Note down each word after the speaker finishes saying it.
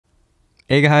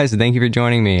Hey guys, thank you for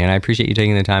joining me, and I appreciate you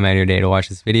taking the time out of your day to watch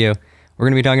this video. We're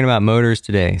going to be talking about motors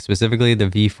today, specifically the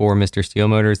V4 Mr. Steele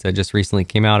motors that just recently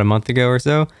came out a month ago or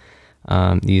so.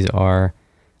 These are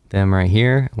them right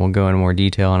here. We'll go into more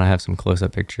detail, and I have some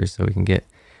close-up pictures so we can get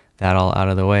that all out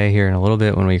of the way here in a little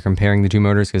bit when we're comparing the two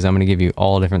motors, because I'm going to give you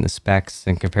all different specs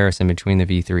and comparison between the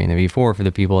V3 and the V4 for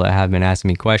the people that have been asking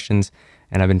me questions.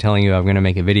 And I've been telling you I'm going to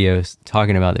make a video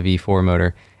talking about the V4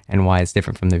 motor and why it's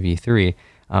different from the V3.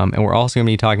 And we're also going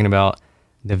to be talking about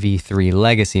the V3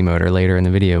 legacy motor later in the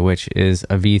video, which is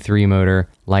a V3 motor,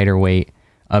 lighter weight,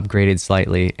 upgraded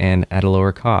slightly, and at a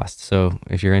lower cost. So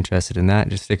if you're interested in that,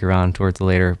 just stick around towards the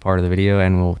later part of the video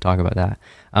and we'll talk about that.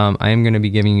 I am going to be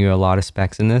giving you a lot of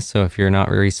specs in this, so if you're not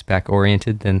very spec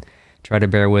oriented, then try to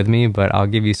bear with me, but I'll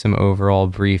give you some overall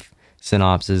brief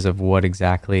synopsis of what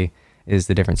exactly is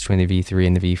the difference between the V3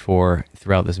 and the V4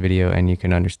 throughout this video, and you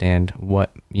can understand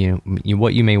what you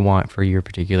may want for your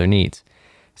particular needs.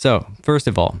 So first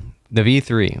of all, the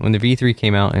V3, when the V3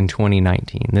 came out in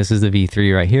 2019, this is the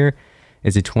V3 right here.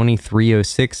 It's a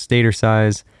 2306 stator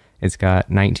size. It's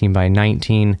got 19 by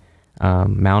 19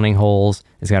 mounting holes.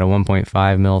 It's got a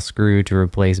 1.5 mil screw to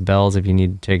replace bells if you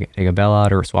need to take a bell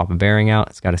out or swap a bearing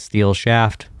out. It's got a steel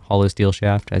shaft, hollow steel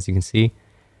shaft, as you can see,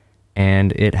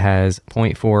 and it has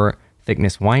 0.4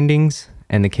 thickness windings,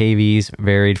 and the kVs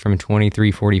varied from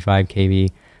 2345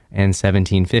 kV and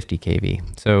 1750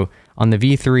 kV. So on the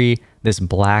V3, this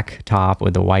black top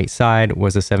with the white side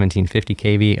was a 1750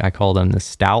 kV. I call them the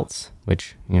stouts,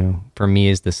 which, for me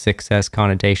is the 6S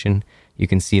connotation. You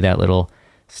can see that little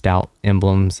stout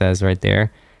emblem says right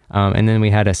there. And then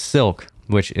we had a silk,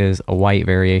 which is a white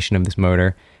variation of this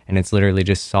motor, and it's literally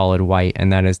just solid white,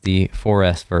 and that is the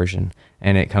 4S version,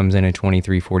 and it comes in a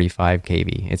 2345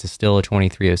 kV. It's still a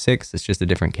 2306, it's just a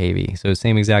different kV. So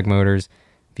same exact motors,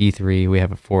 V3, we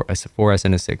have a 4S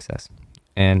and a 6S.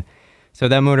 And so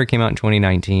that motor came out in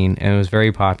 2019, and it was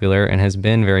very popular and has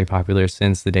been very popular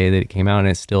since the day that it came out, and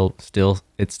it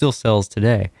still sells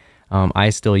today. I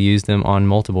still use them on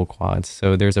multiple quads,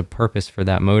 so there's a purpose for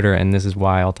that motor, and this is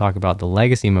why I'll talk about the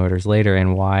legacy motors later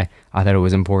and why I thought it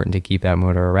was important to keep that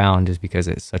motor around, just because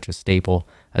it's such a staple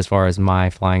as far as my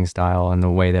flying style and the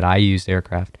way that I use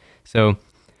aircraft. So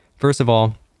first of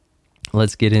all,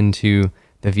 let's get into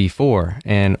the V4,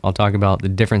 and I'll talk about the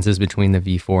differences between the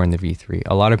V4 and the V3.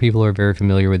 A lot of people are very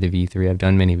familiar with the V3. I've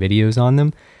done many videos on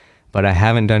them, but I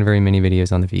haven't done very many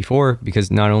videos on the V4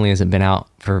 because not only has it been out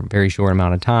for a very short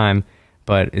amount of time,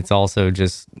 but it's also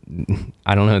just,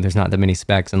 I don't know, there's not that many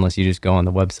specs unless you just go on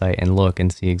the website and look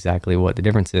and see exactly what the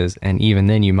difference is. And even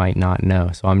then you might not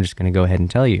know. So I'm just going to go ahead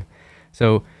and tell you.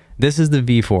 So this is the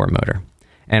V4 motor.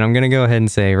 And I'm going to go ahead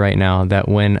and say right now that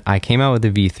when I came out with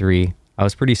the V3, I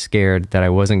was pretty scared that I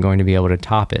wasn't going to be able to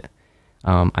top it.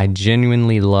 I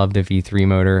genuinely love the V3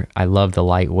 motor. I love the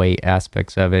lightweight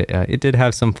aspects of it. It did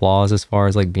have some flaws as far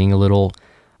as like being a little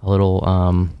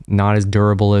not as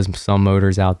durable as some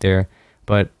motors out there,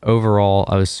 but overall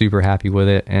I was super happy with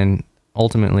it. And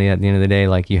ultimately at the end of the day,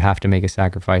 like, you have to make a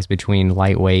sacrifice between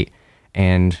lightweight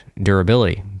and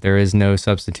durability. There is no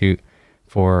substitute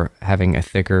for having a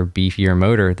thicker, beefier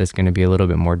motor that's going to be a little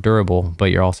bit more durable,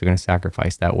 but you're also going to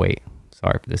sacrifice that weight.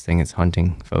 Sorry for this thing, it's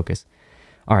hunting focus.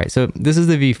 All right, so this is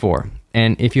the V4,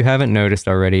 and if you haven't noticed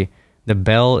already, the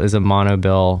bell is a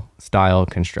monobell style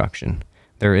construction.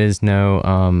 There is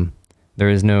no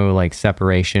like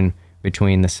separation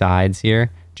between the sides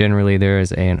here. Generally, there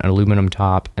is an aluminum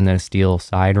top and then a steel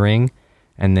side ring,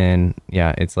 and then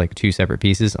yeah, it's like two separate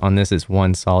pieces. On this, it's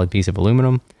one solid piece of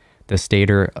aluminum. The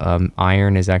stator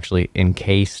iron is actually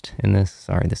encased in this.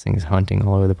 Sorry, this thing is hunting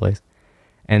all over the place,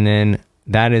 and then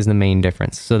that is the main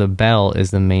difference. So the bell is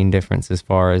the main difference as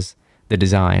far as the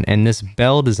design. And this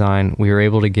bell design, we were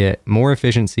able to get more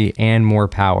efficiency and more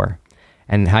power.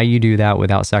 And how you do that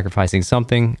without sacrificing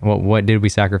something, what did we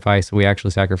sacrifice? We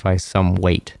actually sacrificed some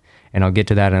weight. And I'll get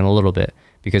to that in a little bit,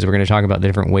 because we're going to talk about the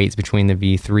different weights between the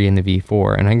V3 and the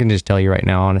V4. And I can just tell you right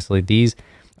now, honestly, these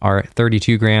are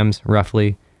 32 grams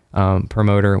roughly per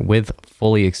motor with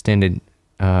fully extended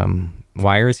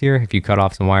wires here. If you cut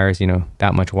off some wires,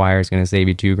 that much wire is going to save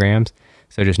you 2 grams.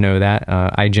 So just know that.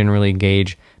 I generally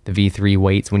gauge the V3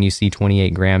 weights. When you see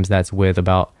 28 grams, that's with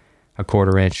about a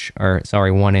 1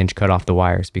 inch cut off the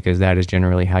wires, because that is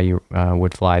generally how you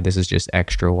would fly. This is just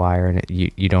extra wire, and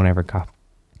you don't ever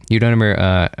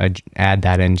add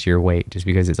that into your weight, just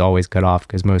because it's always cut off,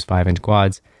 because most 5-inch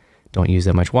quads don't use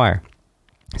that much wire.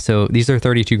 So these are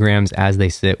 32 grams as they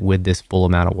sit with this full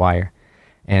amount of wire.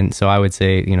 And so I would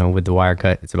say, with the wire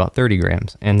cut, it's about 30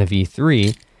 grams. And the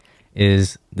V3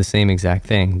 is the same exact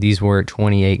thing. These were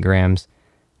 28 grams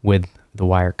with the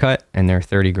wire cut, and they're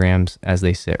 30 grams as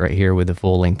they sit right here with the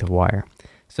full length of wire.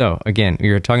 So again,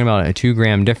 you're talking about a 2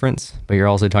 gram difference, but you're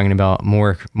also talking about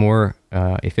more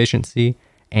efficiency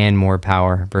and more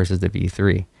power versus the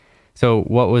V3. So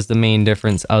what was the main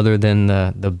difference other than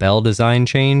the bell design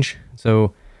change?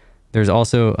 So there's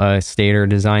also a stator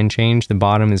design change. The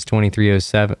bottom is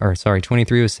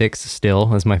 2306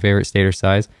 still is my favorite stator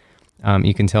size.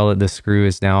 You can tell that the screw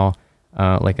is now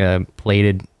like a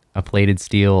plated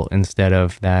steel instead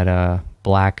of that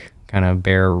black kind of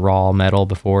bare raw metal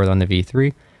before on the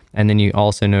V3. And then you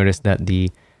also notice that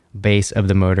the base of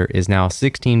the motor is now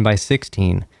 16 by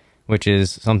 16, which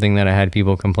is something that I had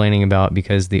people complaining about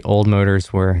because the old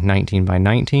motors were 19 by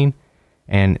 19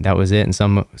 and that was it. And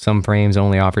some frames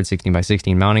only offered 16 by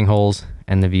 16 mounting holes,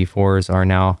 and the V4s are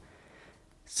now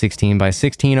 16 by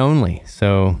 16 only.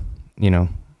 So, you know,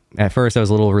 at first I was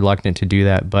a little reluctant to do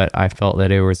that, but I felt that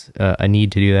there was a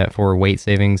need to do that for weight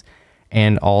savings,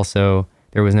 and also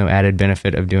there was no added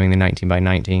benefit of doing the 19 by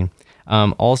 19.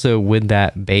 Also, with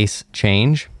that base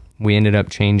change, we ended up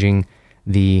changing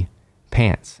the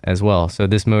pants as well. So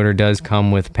this motor does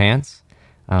come with pants.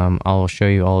 I'll show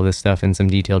you all of this stuff in some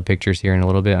detailed pictures here in a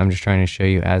little bit. I'm just trying to show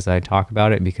you as I talk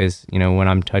about it because, you know, when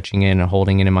I'm touching it and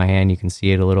holding it in my hand, you can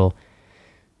see it a little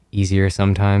easier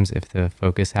sometimes if the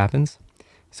focus happens.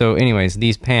 So anyways,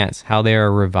 these pants, how they are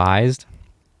revised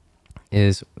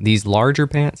is these larger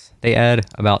pants, they add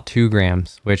about 2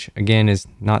 grams, which again is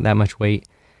not that much weight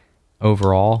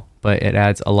overall, but it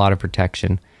adds a lot of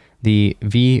protection. The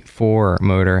V4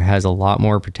 motor has a lot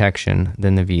more protection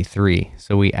than the V3.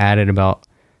 So we added about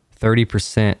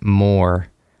 30% more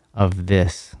of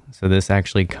this. So this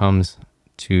actually comes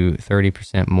to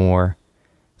 30% more.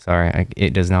 Sorry,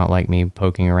 it does not like me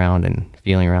poking around and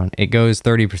feeling around. It goes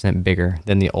 30% bigger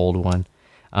than the old one.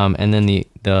 And then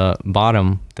the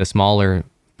bottom, the smaller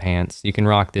pants, you can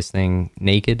rock this thing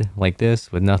naked like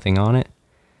this with nothing on it.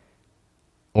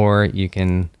 Or you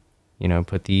can, you know,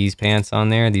 put these pants on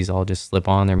there. These all just slip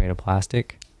on. They're made of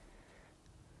plastic.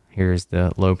 Here's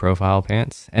the low profile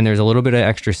pants. And there's a little bit of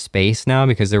extra space now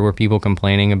because there were people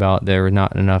complaining about there was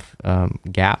not enough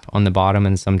gap on the bottom,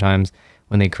 and sometimes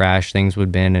when they crash, things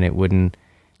would bend and it wouldn't,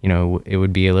 you know, it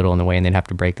would be a little in the way and they'd have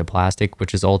to break the plastic,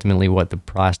 which is ultimately what the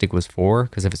plastic was for.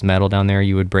 Because if it's metal down there,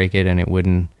 you would break it and it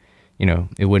wouldn't, you know,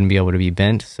 it wouldn't be able to be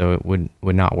bent. So it would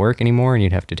not work anymore, and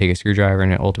you'd have to take a screwdriver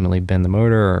and ultimately bend the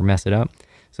motor or mess it up.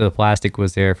 So the plastic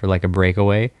was there for like a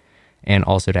breakaway and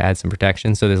also to add some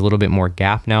protection. So there's a little bit more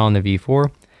gap now on the V4.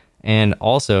 And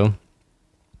also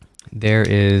there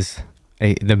is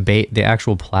the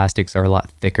actual plastics are a lot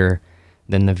thicker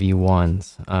than the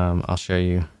V1s. I'll show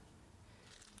you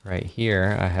right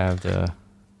here. I have the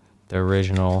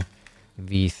original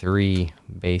V3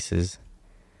 bases,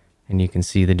 and you can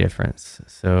see the difference.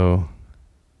 So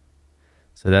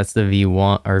that's the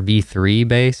V1 or V3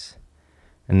 base,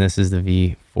 and this is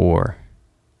the V4.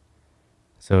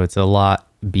 So it's a lot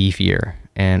beefier,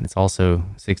 and it's also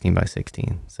 16 by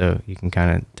 16. So you can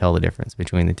kind of tell the difference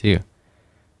between the two.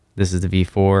 This is the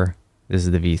V4, this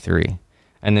is the V3.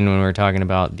 And then when we're talking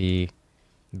about the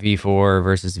V4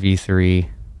 versus V3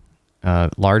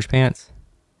 large pants,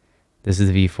 this is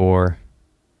V4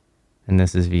 and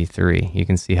this is V3. You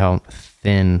can see how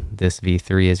thin this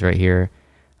V3 is right here.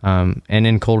 And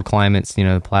in cold climates, you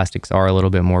know, the plastics are a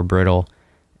little bit more brittle,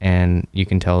 and you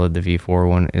can tell that the V4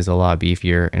 one is a lot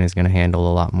beefier and is going to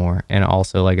handle a lot more. And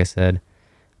also, like I said,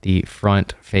 the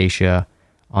front fascia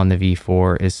on the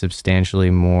V4 is substantially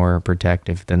more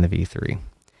protective than the V3.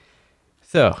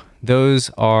 So those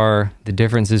are the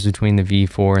differences between the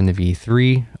V4 and the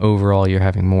V3. Overall, you're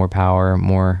having more power,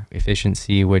 more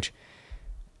efficiency, which,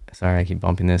 sorry, I keep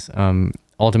bumping this.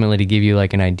 Ultimately, to give you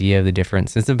like an idea of the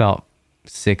difference, it's about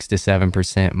 6 to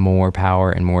 7% more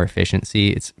power and more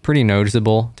efficiency. It's pretty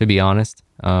noticeable, to be honest.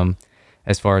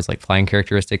 As far as like flying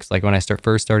characteristics, like when I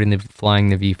first started flying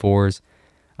the V4s,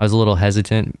 I was a little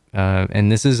hesitant. And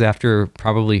this is after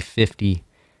probably 50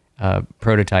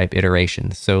 prototype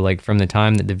iterations. So like from the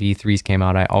time that the V3s came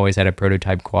out, I always had a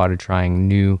prototype quad trying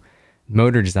new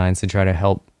motor designs to try to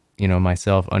help, you know,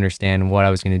 myself understand what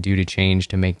I was going to do to change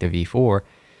to make the V4.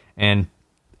 And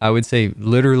I would say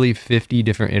literally 50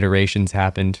 different iterations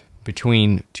happened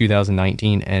between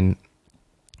 2019 and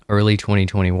early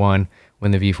 2021 when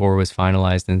the V4 was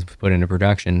finalized and put into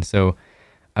production. So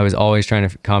I was always trying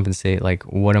to compensate, like,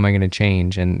 what am I going to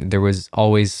change? And there was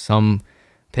always some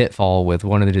pitfall with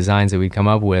one of the designs that we'd come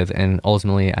up with, and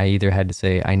ultimately I either had to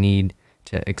say I need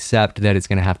to accept that it's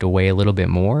going to have to weigh a little bit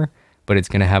more, but it's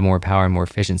going to have more power and more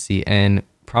efficiency and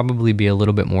probably be a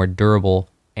little bit more durable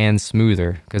and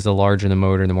smoother, because the larger the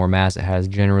motor, the more mass it has,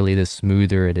 generally the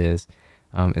smoother it is.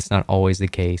 It's not always the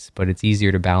case, but it's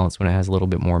easier to balance when it has a little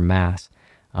bit more mass.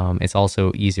 It's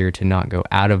also easier to not go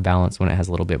out of balance when it has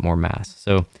a little bit more mass.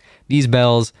 So these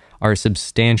bells are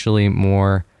substantially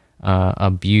more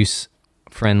abuse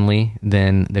friendly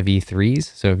than the V3s.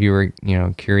 So if you were,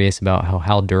 curious about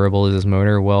how durable is this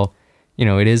motor, well,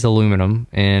 it is aluminum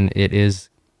and it is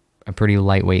a pretty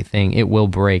lightweight thing. It will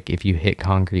break if you hit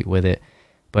concrete with it.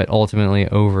 But ultimately,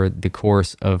 over the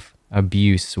course of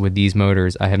abuse with these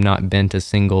motors, I have not bent a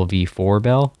single V4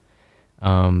 bell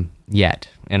yet.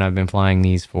 And I've been flying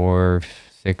these for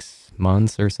 6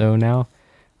 months or so now.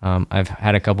 I've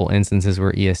had a couple instances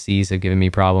where ESCs have given me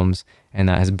problems and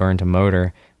that has burnt a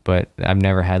motor, but I've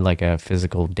never had like a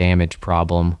physical damage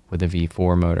problem with a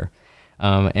V4 motor.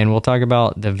 And we'll talk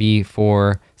about the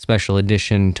V4 Special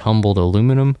Edition tumbled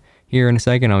aluminum here in a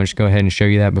second. I'll just go ahead and show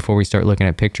you that before we start looking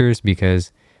at pictures,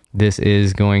 because this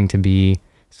is going to be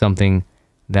something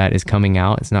that is coming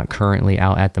out. It's not currently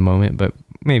out at the moment, but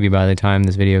maybe by the time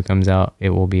this video comes out,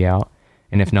 it will be out.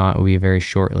 And if not, it will be very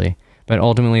shortly. But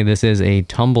ultimately, this is a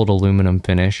tumbled aluminum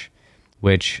finish,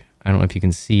 which I don't know if you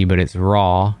can see, but it's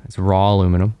raw. It's raw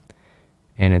aluminum.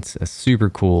 And it's a super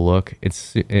cool look.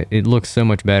 It looks so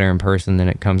much better in person than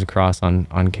it comes across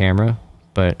on camera.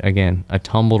 But again, a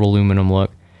tumbled aluminum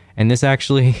look. And this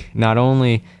actually, not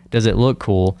only does it look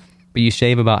cool, but you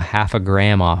shave about 0.5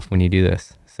 gram off when you do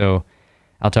this. So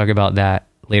I'll talk about that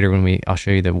later when I'll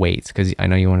show you the weights, because I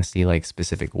know you want to see like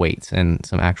specific weights and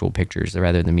some actual pictures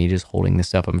rather than me just holding this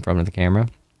stuff up in front of the camera.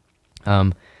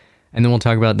 And then we'll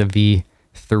talk about the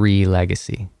V3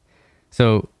 Legacy.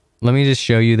 So let me just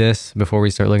show you this before we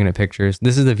start looking at pictures.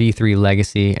 This is the V3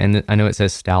 Legacy, and I know it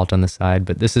says stout on the side,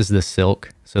 but this is the silk.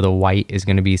 So the white is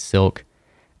going to be silk,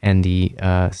 and the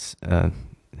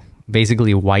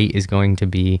basically white is going to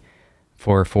be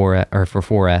for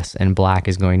 4S, and black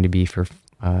is going to be for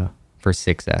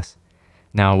 6S.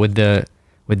 Now with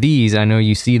these, I know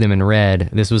you see them in red.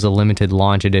 This was a limited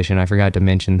launch edition. I forgot to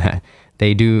mention that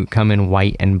they do come in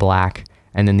white and black,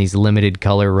 and then these limited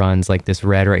color runs like this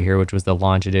red right here, which was the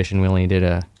launch edition. We only did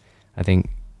I think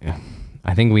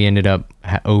we ended up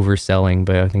overselling,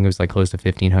 but I think it was like close to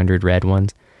 1,500 red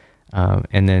ones.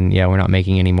 And then yeah, we're not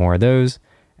making any more of those.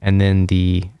 And then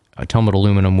the tumbled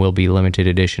aluminum will be limited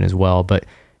edition as well, but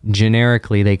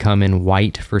generically they come in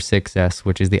white for 6S,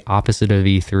 which is the opposite of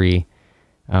V3,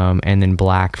 and then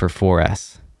black for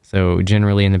 4S. So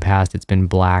generally in the past it's been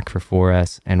black for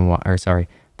 4S and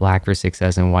black for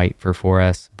 6S and white for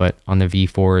 4S, but on the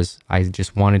V4s I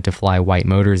just wanted to fly white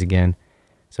motors again,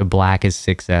 so black is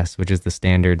 6S, which is the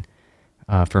standard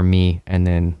for me, and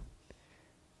then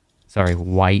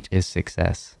white is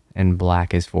 6S and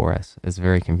black is 4S. It's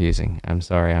very confusing. I'm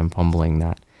sorry, I'm fumbling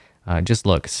that. Just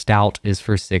look, stout is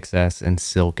for 6S and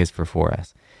silk is for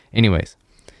 4S. Anyways,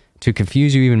 to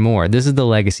confuse you even more, this is the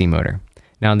Legacy motor.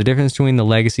 Now, the difference between the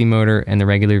Legacy motor and the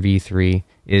regular V3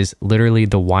 is literally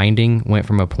the winding went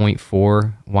from a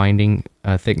 0.4 winding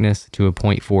thickness to a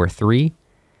 0.43.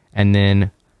 And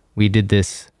then we did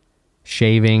this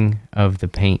shaving of the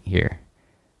paint here.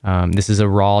 This is a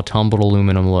raw tumbled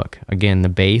aluminum look. Again, the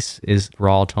base is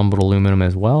raw tumbled aluminum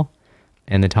as well,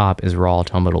 and the top is raw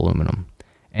tumbled aluminum.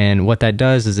 And what that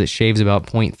does is it shaves about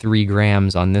 0.3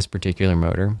 grams on this particular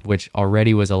motor, which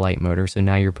already was a light motor. So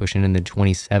now you're pushing in the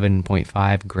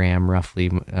 27.5 gram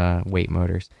roughly weight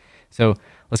motors. So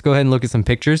let's go ahead and look at some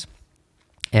pictures,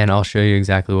 and I'll show you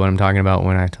exactly what I'm talking about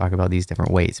when I talk about these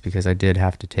different weights, because I did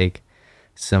have to take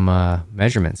some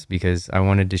measurements because I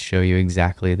wanted to show you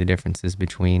exactly the differences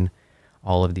between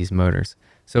all of these motors.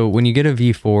 So when you get a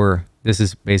V4, this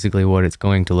is basically what it's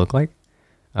going to look like.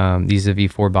 These are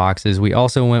V4 boxes. We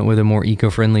also went with a more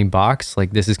eco-friendly box.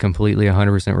 Like this is completely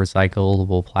 100%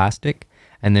 recyclable plastic.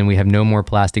 And then we have no more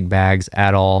plastic bags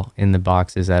at all in the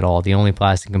boxes at all. The only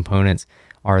plastic components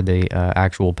are the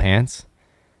actual pants.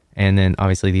 And then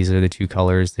obviously these are the two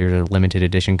colors. There's a limited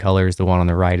edition colors. The one on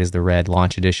the right is the red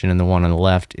launch edition, and the one on the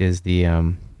left is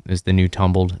the new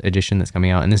tumbled edition that's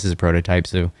coming out. And this is a prototype,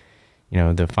 so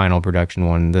the final production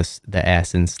one, the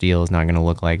S in Steele is not going to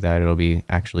look like that. It'll be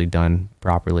actually done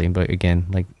properly, but again,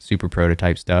 like super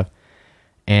prototype stuff.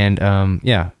 And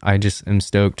yeah, I just am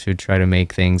stoked to try to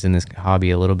make things in this hobby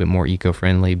a little bit more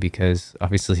eco-friendly, because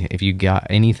obviously if you got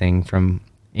anything from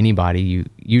anybody, you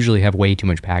usually have way too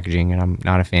much packaging, and I'm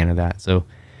not a fan of that. So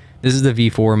this is the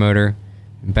V4 motor,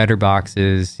 better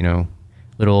boxes,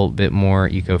 little bit more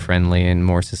eco-friendly and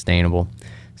more sustainable.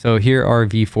 So here are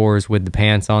V4s with the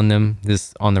pants on them.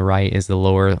 This on the right is the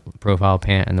lower profile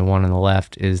pant, and the one on the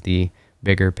left is the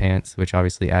bigger pants, which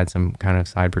obviously adds some kind of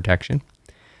side protection.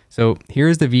 So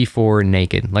here's the V4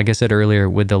 naked. Like I said earlier,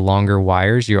 with the longer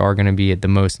wires, you are going to be at the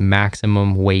most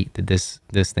maximum weight that this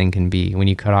thing can be. When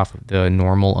you cut off the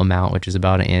normal amount, which is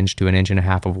about 1 inch to 1.5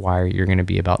 inches of wire, you're going to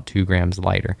be about 2 grams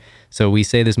lighter. So we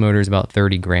say this motor is about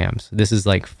 30 grams. This is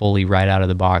like fully right out of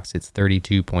the box. It's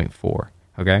 32.4.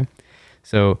 Okay.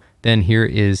 So then here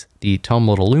is the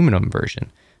tumbled aluminum version.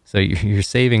 So you're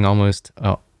saving almost,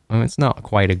 it's not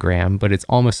quite a gram, but it's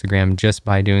almost a gram just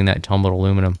by doing that tumbled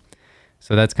aluminum.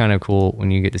 So that's kind of cool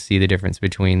when you get to see the difference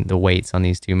between the weights on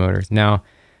these two motors. Now,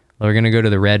 we're going to go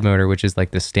to the red motor, which is like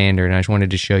the standard. And I just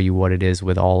wanted to show you what it is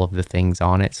with all of the things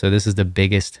on it. So this is the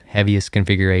biggest, heaviest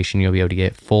configuration. You'll be able to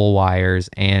get full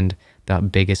wires and the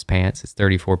biggest pants. It's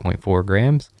 34.4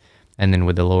 grams. And then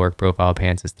with the lower profile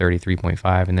pants, it's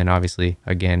 33.5. And then obviously,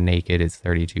 again, naked, it's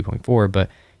 32.4. But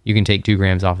you can take 2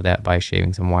 grams off of that by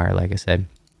shaving some wire, like I said.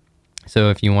 So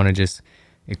if you want to just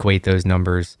equate those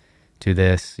numbers to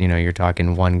this, you know, you're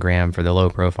talking 1 gram for the low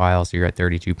profile, so you're at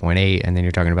 32.8, and then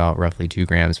you're talking about roughly 2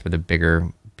 grams for the bigger,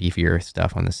 beefier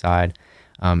stuff on the side,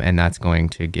 and that's going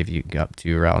to give you up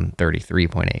to around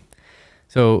 33.8.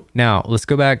 So now let's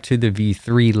go back to the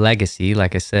V3 Legacy.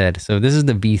 Like I said, so this is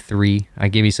the V3. I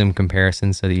give you some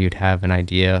comparisons so that you'd have an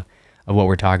idea of what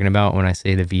we're talking about when I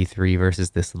say the V3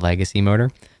 versus this Legacy motor.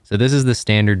 So this is the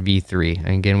standard V3,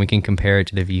 and again, we can compare it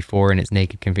to the V4 in its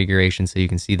naked configuration so you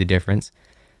can see the difference.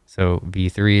 So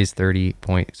V3 is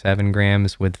 30.7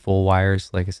 grams with full wires,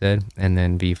 like I said, and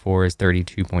then V4 is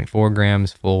 32.4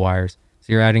 grams full wires.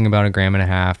 So you're adding about 1.5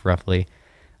 grams roughly,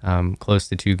 close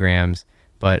to 2 grams.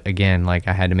 But again, like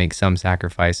I had to make some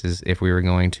sacrifices if we were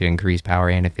going to increase power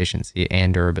and efficiency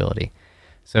and durability.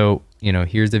 So, you know,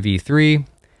 here's the V3.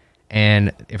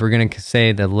 And if we're going to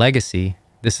say the Legacy,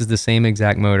 this is the same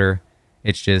exact motor.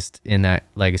 It's just in that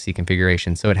Legacy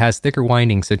configuration. So it has thicker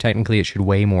windings, so technically it should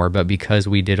weigh more, but because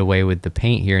we did away with the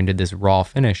paint here and did this raw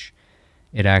finish,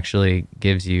 it actually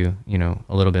gives you, you know,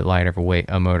 a little bit lighter of a weight,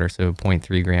 a motor, so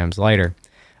 0.3 grams lighter.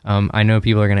 I know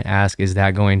people are going to ask, is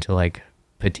that going to like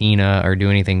patina or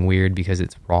do anything weird because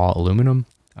it's raw aluminum?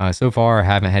 So far, I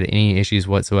haven't had any issues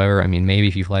whatsoever. I mean, maybe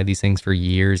if you fly these things for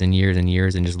years and years and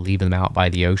years and just leave them out by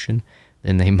the ocean,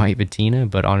 then they might patina,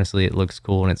 but honestly, it looks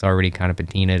cool and it's already kind of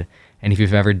patinaed. And if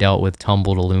you've ever dealt with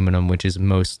tumbled aluminum, which is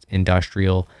most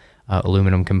industrial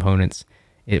aluminum components,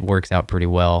 it works out pretty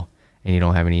well and you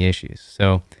don't have any issues.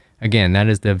 So again, that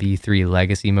is the V3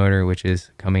 Legacy motor, which is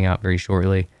coming out very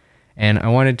shortly. And I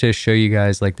wanted to show you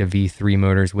guys like the V3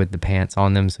 motors with the pants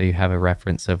on them so you have a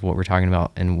reference of what we're talking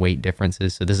about and weight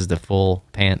differences. So this is the full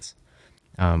pants,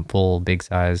 full big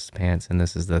size pants, and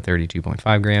this is the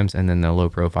 32.5 grams, and then the low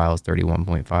profile is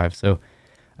 31.5. So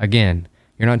again,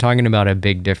 you're not talking about a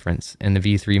big difference, and the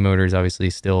V3 motors obviously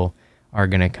still are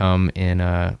going to come in,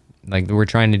 like we're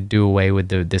trying to do away with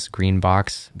this green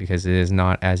box because it is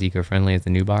not as eco-friendly as the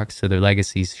new box. So the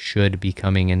Legacies should be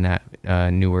coming in that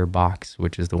newer box,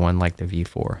 which is the one like the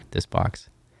V4, this box.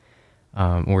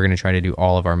 We're going to try to do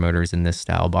all of our motors in this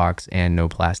style box and no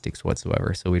plastics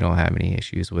whatsoever, so we don't have any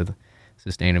issues with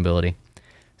sustainability.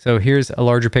 So here's a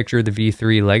larger picture of the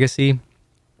V3 Legacy.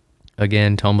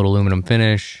 Again, tumbled aluminum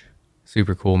finish.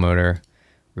 Super cool motor.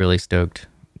 Really stoked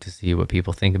to see what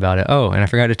people think about it. Oh, and I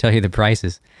forgot to tell you the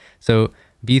prices. So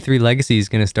V3 Legacy is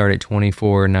going to start at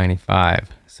 $24.95.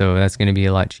 So that's going to be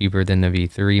a lot cheaper than the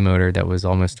V3 motor that was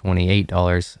almost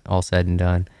 $28 all said and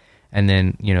done. And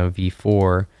then, you know,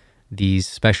 V4, these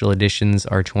special editions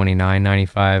are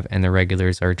 $29.95 and the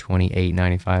regulars are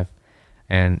 $28.95.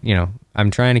 And, you know,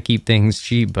 I'm trying to keep things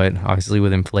cheap, but obviously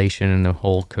with inflation and the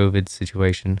whole COVID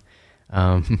situation,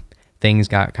 things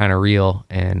got kind of real,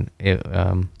 and it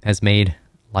has made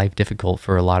life difficult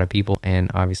for a lot of people, and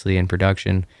obviously in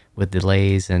production with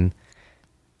delays and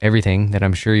everything that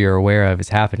I'm sure you're aware of is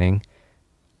happening.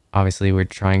 Obviously, we're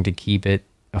trying to keep it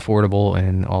affordable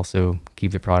and also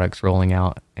keep the products rolling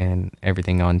out and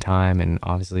everything on time, and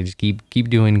obviously just keep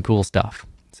doing cool stuff.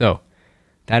 So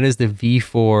that is the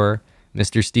V4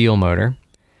 Mr. Steele motor.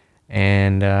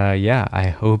 And yeah, I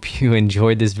hope you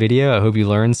enjoyed this video. I hope you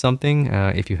learned something.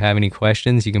 If you have any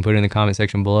questions, you can put it in the comment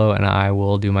section below and I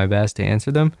will do my best to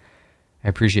answer them. I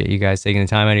appreciate you guys taking the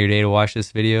time out of your day to watch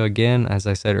this video again, as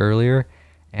I said earlier,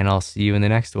 and I'll see you in the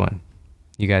next one.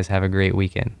 You guys have a great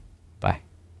weekend.